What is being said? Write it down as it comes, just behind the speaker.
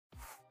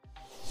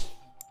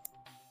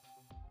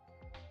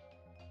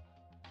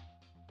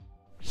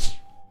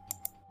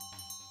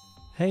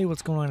Hey,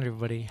 what's going on,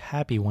 everybody?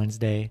 Happy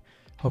Wednesday.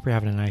 Hope you're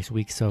having a nice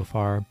week so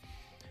far.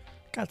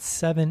 Got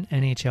 7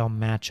 NHL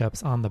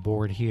matchups on the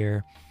board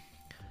here.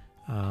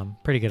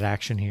 Pretty good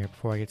action here.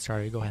 Before I get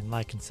started, go ahead and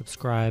like and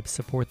subscribe,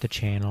 support the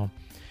channel.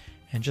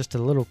 And just a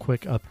little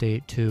quick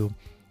update to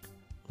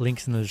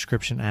links in the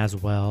description as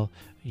well.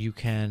 You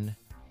can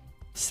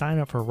sign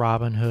up for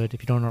Robinhood.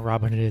 If you don't know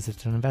what Robinhood is,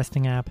 it's an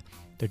investing app.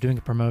 They're doing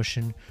a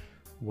promotion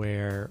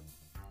where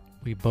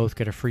we both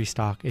get a free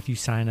stock if you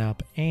sign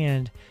up,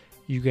 and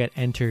you get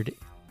entered,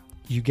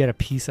 you get a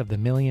piece of the $1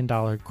 million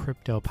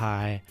crypto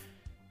pie.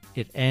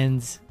 It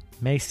ends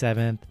May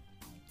 7th.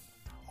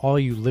 All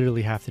you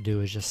literally have to do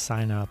is just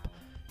sign up.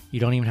 You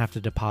don't even have to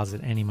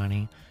deposit any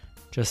money.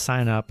 Just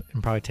sign up,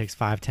 and probably takes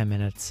 5-10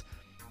 minutes.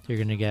 You're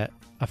going to get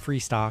a free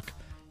stock.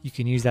 You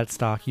can use that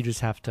stock. You just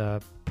have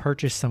to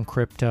purchase some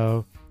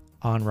crypto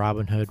on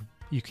Robinhood.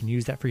 You can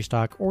use that free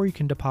stock, or you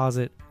can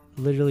deposit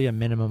literally a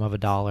minimum of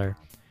 $1.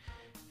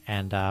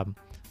 And as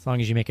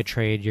long as you make a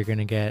trade, you're going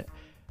to get,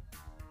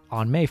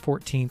 on May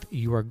 14th,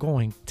 you are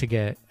going to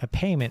get a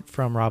payment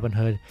from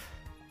Robinhood,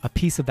 a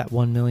piece of that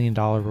 $1 million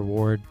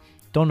reward.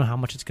 Don't know how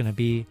much it's going to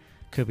be.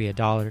 Could be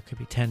 $1, could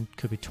be 10,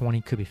 could be 20,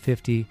 could be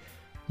 50.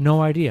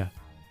 No idea.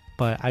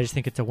 But I just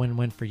think it's a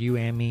win-win for you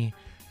and me.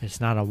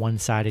 It's not a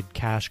one-sided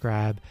cash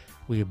grab.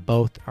 We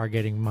both are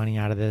getting money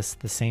out of this,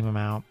 the same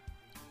amount.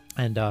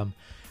 And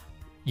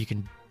you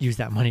can use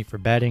that money for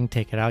betting,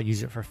 take it out,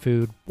 use it for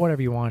food,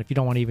 whatever you want. If you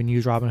don't want to even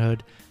use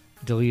Robinhood,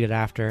 delete it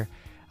after.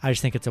 I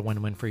just think it's a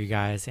win-win for you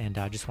guys, and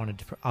I just wanted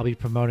to. I'll be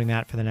promoting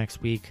that for the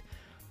next week.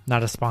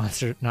 Not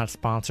sponsored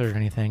or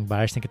anything, but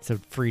I just think it's a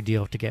free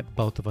deal to get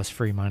both of us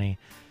free money.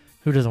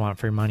 Who doesn't want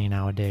free money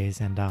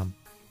nowadays? And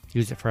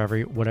use it for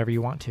whatever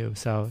you want to.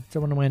 So it's a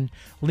win-win.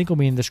 Link will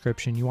be in the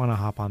description. You want to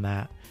hop on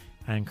that?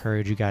 I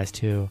encourage you guys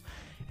to.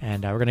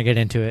 And we're gonna get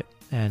into it.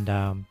 And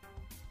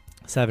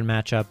 7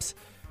 matchups.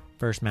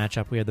 First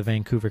matchup, we have the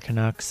Vancouver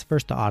Canucks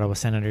versus the Ottawa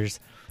Senators.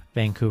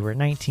 Vancouver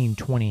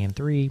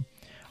 19-20-3.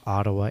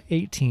 Ottawa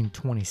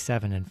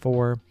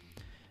 18-27-4.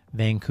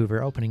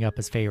 Vancouver opening up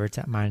as favorites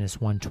at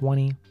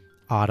 -120.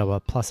 Ottawa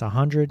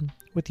 +100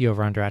 with the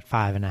over-under at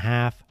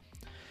 5.5.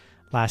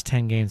 Last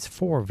 10 games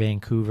for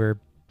Vancouver,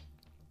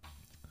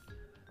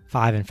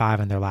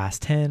 5-5 in their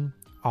last 10.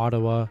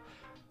 Ottawa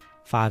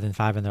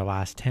 5-5 in their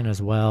last 10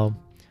 as well.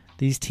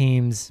 These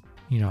teams,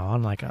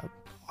 on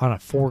a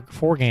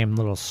four game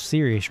little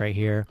series right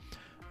here,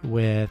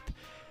 with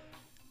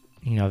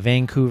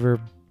Vancouver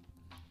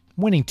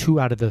winning 2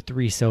 out of the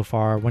 3 so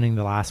far, winning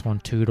the last one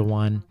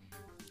 2-1.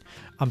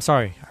 I'm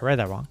sorry, I read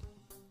that wrong.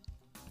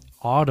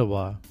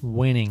 Ottawa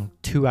winning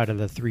 2 out of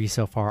the 3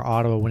 so far.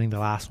 Ottawa winning the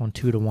last one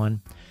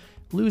 2-1,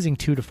 losing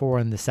 2-4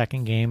 in the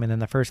second game, and then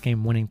the first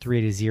game winning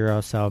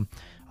 3-0. So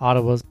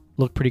Ottawa's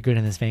looked pretty good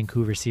in this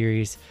Vancouver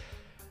series.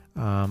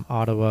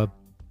 Ottawa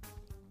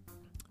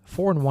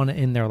 4-1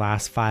 in their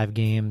last 5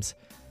 games,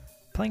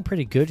 playing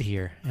pretty good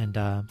here. And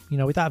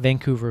we thought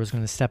Vancouver was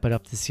going to step it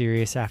up the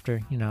series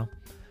after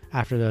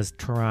those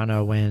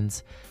Toronto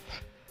wins.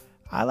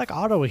 I like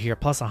Ottawa here,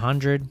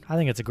 +100. I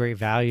think it's a great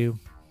value.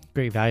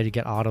 Great value to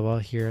get Ottawa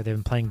here. They've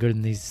been playing good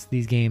in these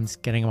games,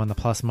 getting them on the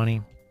plus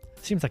money.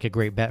 Seems like a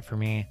great bet for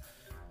me.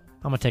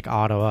 I'm going to take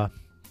Ottawa.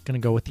 Going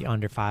to go with the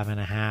under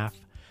 5.5.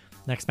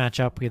 Next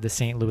matchup, we have the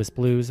St. Louis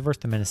Blues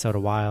versus the Minnesota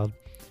Wild.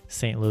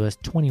 St. Louis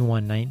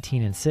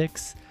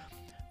 21-19-6.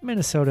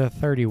 Minnesota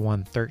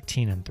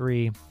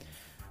 31-13-3.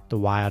 The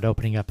Wild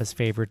opening up as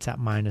favorites at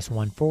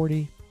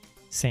 -140.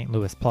 St.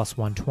 Louis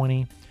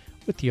 +120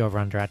 with the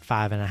over-under at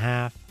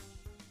 5.5.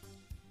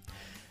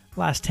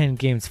 Last 10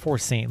 games for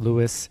St.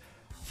 Louis,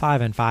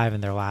 5-5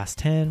 in their last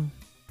 10.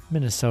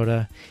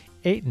 Minnesota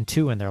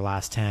 8-2 in their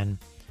last 10.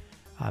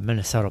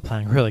 Minnesota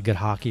playing really good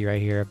hockey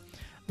right here.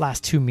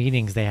 Last 2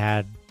 meetings they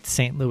had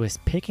St. Louis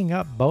picking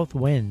up both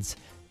wins,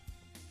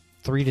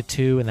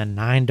 3-2 and then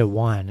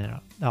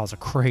 9-1. That was a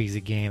crazy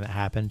game that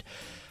happened.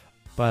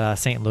 But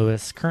St.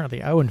 Louis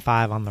currently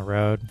 0-5 on the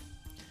road,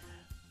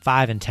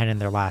 5-10 in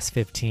their last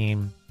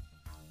 15.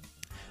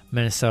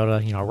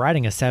 Minnesota,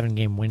 riding a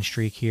 7-game win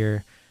streak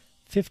here,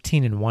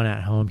 15-1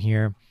 at home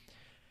here.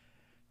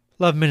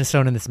 Love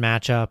Minnesota in this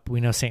matchup.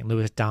 We know St.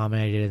 Louis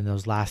dominated in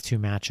those last 2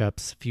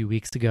 matchups a few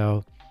weeks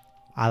ago.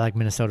 I like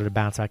Minnesota to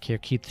bounce back here,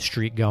 keep the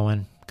streak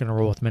going. Gonna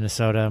roll with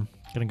Minnesota.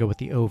 Gonna go with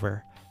the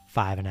over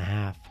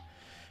 5.5.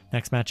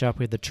 Next matchup,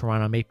 we have the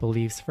Toronto Maple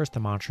Leafs versus the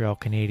Montreal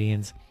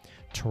Canadiens.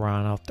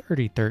 Toronto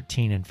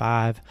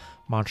 30-13-5.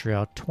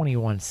 Montreal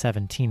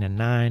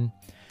 21-17-9.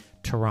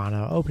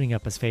 Toronto opening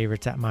up as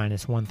favorites at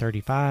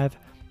 -135.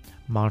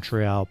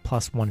 Montreal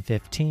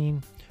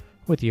 +115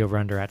 with the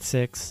over-under at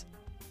 6.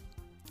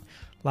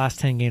 Last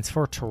 10 games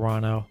for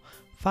Toronto,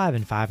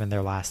 5-5 in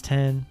their last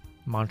 10.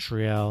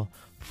 Montreal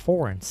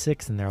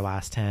 4-6 in their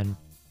last 10.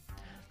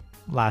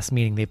 Last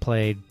meeting they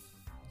played,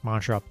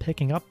 Montreal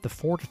picking up the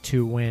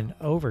 4-2 win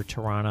over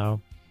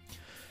Toronto.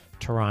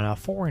 Toronto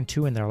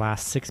 4-2 in their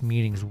last 6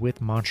 meetings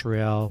with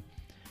Montreal.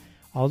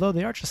 Although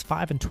they are just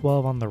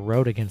 5-12 on the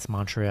road against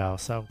Montreal,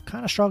 so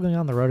kind of struggling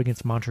on the road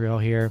against Montreal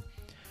here.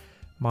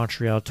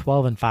 Montreal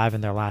 12-5 in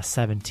their last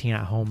 17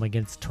 at home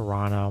against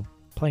Toronto.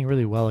 playing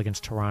really well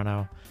against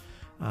Toronto.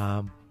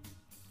 I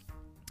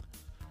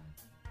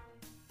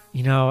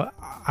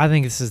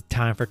think this is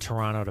time for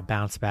Toronto to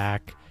bounce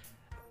back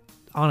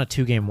on a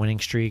 2-game winning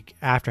streak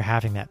after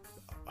having that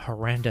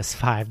horrendous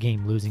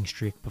 5-game losing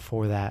streak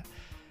before that.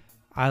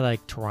 I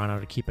like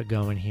Toronto to keep it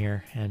going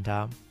here, and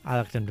I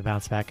like them to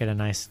bounce back, get a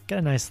nice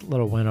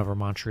little win over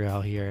Montreal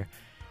here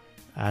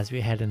as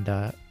we head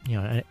into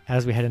the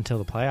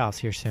playoffs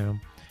here soon.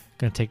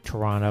 Going to take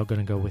Toronto. Going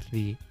to go with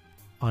the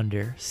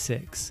under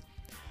 6.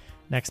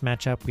 Next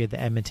matchup, we have the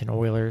Edmonton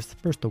Oilers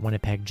versus the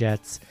Winnipeg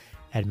Jets.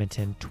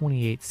 Edmonton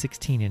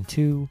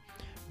 28-16-2,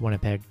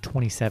 Winnipeg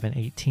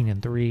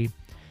 27-18-3.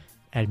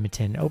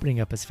 Edmonton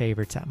opening up as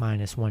favorites at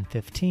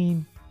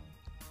 -115.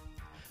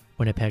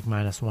 Winnipeg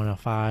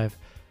 -105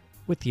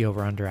 with the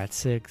over-under at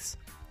 6.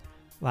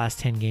 Last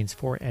 10 games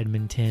for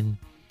Edmonton,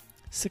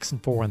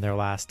 6-4 in their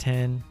last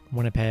 10.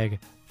 Winnipeg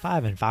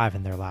 5-5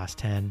 in their last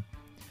 10.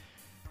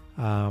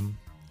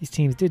 These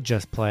teams did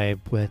just play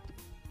with,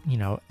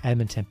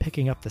 Edmonton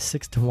picking up the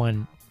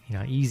 6-1,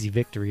 easy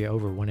victory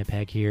over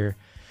Winnipeg here.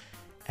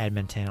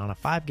 Edmonton on a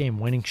 5-game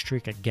winning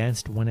streak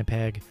against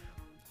Winnipeg,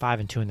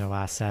 5-2 in their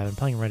last 7,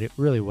 playing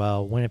really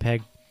well.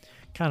 Winnipeg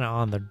kind of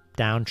on the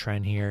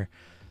downtrend here,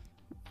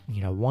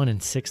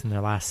 1-6 in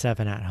their last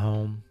 7 at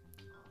home,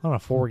 on a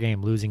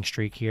 4-game losing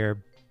streak here.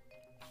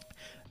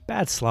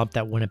 Bad slump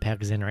that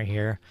Winnipeg is in right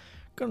here.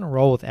 Going to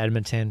roll with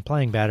Edmonton,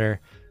 playing better.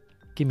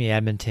 Give me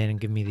Edmonton and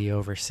give me the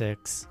over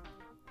 6.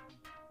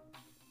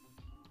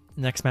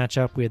 Next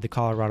matchup, we had the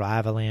Colorado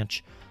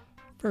Avalanche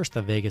versus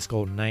the Vegas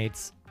Golden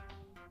Knights.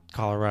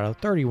 Colorado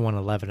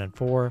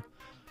 31-11-4.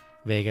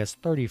 Vegas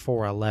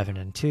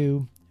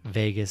 34-11-2.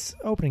 Vegas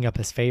opening up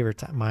as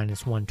favorites at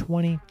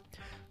 -120.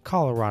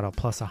 Colorado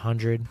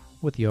 +100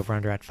 with the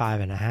over-under at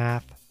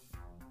 5.5.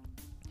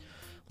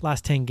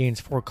 Last 10 games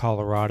for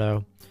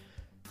Colorado,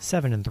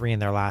 7-3 in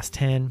their last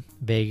 10.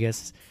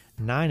 Vegas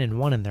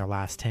 9-1 in their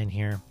last 10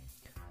 here.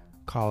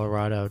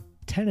 Colorado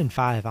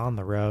 10-5 on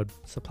the road,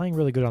 so playing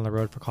really good on the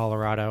road for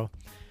Colorado.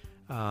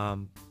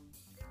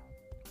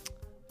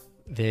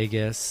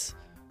 Vegas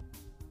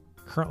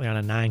currently on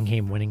a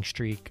 9-game winning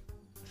streak,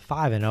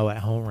 5-0 at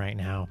home right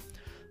now.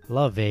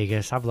 Love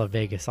Vegas. I've loved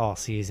Vegas all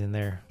season.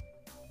 They're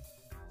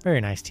a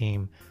very nice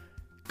team.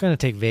 Going to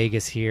take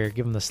Vegas here.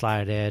 Give them the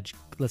slide edge.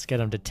 Let's get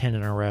them to 10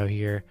 in a row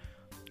here.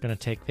 Going to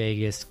take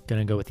Vegas. Going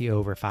to go with the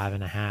over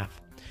 5.5.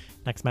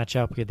 Next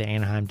matchup, we have the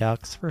Anaheim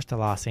Ducks versus the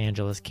Los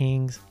Angeles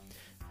Kings.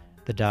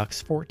 The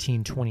Ducks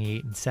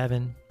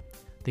 14-28-7.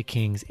 The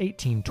Kings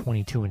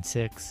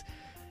 18-22-6.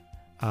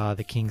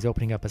 The Kings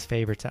opening up as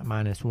favorites at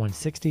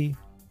 -160.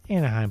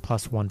 Anaheim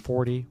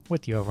 +140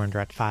 with the over-under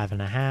at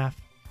 5.5.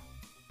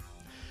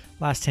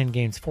 Last 10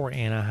 games for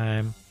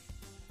Anaheim,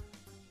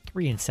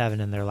 3-7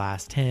 in their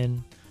last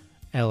 10.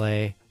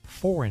 LA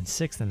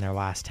 4-6 in their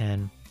last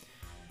 10.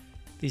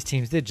 These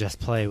teams did just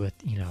play with,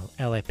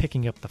 LA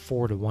picking up the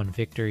 4-1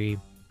 victory.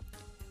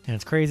 And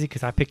it's crazy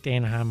because I picked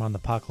Anaheim on the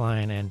puck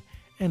line, and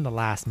in the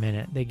last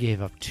minute, they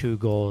gave up 2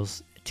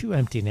 goals, 2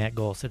 empty net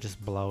goals to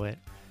just blow it.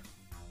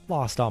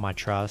 Lost all my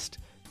trust.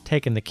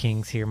 Taking the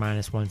Kings here,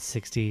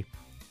 -160.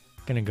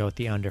 Going to go with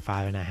the under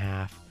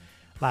 5.5.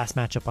 Last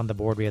matchup on the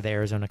board, we have the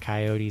Arizona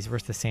Coyotes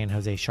versus the San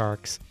Jose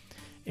Sharks.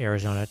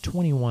 Arizona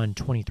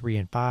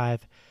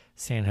 21-23-5.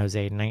 San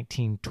Jose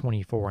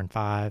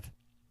 19-24-5.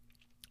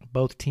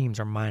 Both teams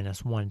are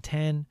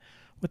 -110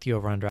 with the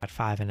over-under at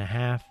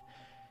 5.5.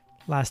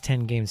 Last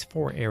 10 games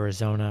for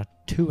Arizona,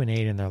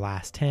 2-8 in their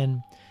last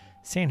 10.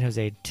 San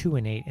Jose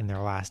 2-8 in their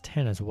last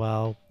 10 as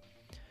well.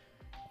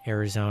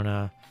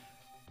 Arizona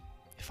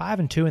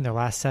 5-2 in their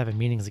last 7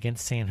 meetings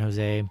against San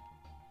Jose.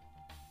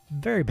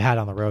 Very bad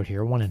on the road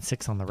here,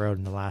 1-6 on the road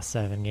in the last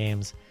 7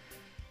 games.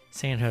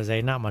 San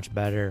Jose not much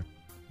better,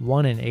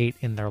 1-8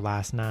 in their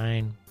last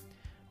 9,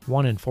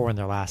 1-4 in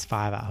their last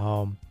 5 at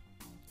home.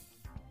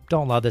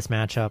 Don't love this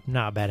matchup,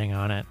 not betting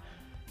on it.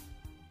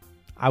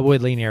 I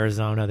would lean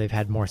Arizona. They've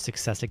had more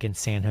success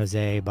against San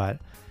Jose, but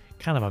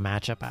kind of a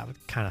matchup I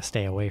would kind of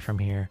stay away from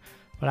here.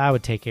 But I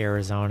would take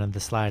Arizona, the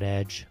slight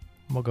edge.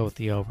 We'll go with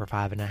the over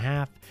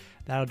 5.5.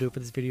 That'll do it for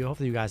this video.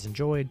 Hopefully you guys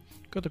enjoyed.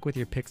 Good luck with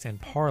your picks and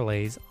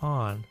parlays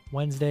on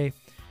Wednesday.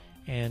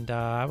 And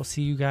I will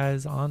see you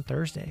guys on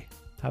Thursday.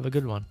 Have a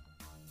good one.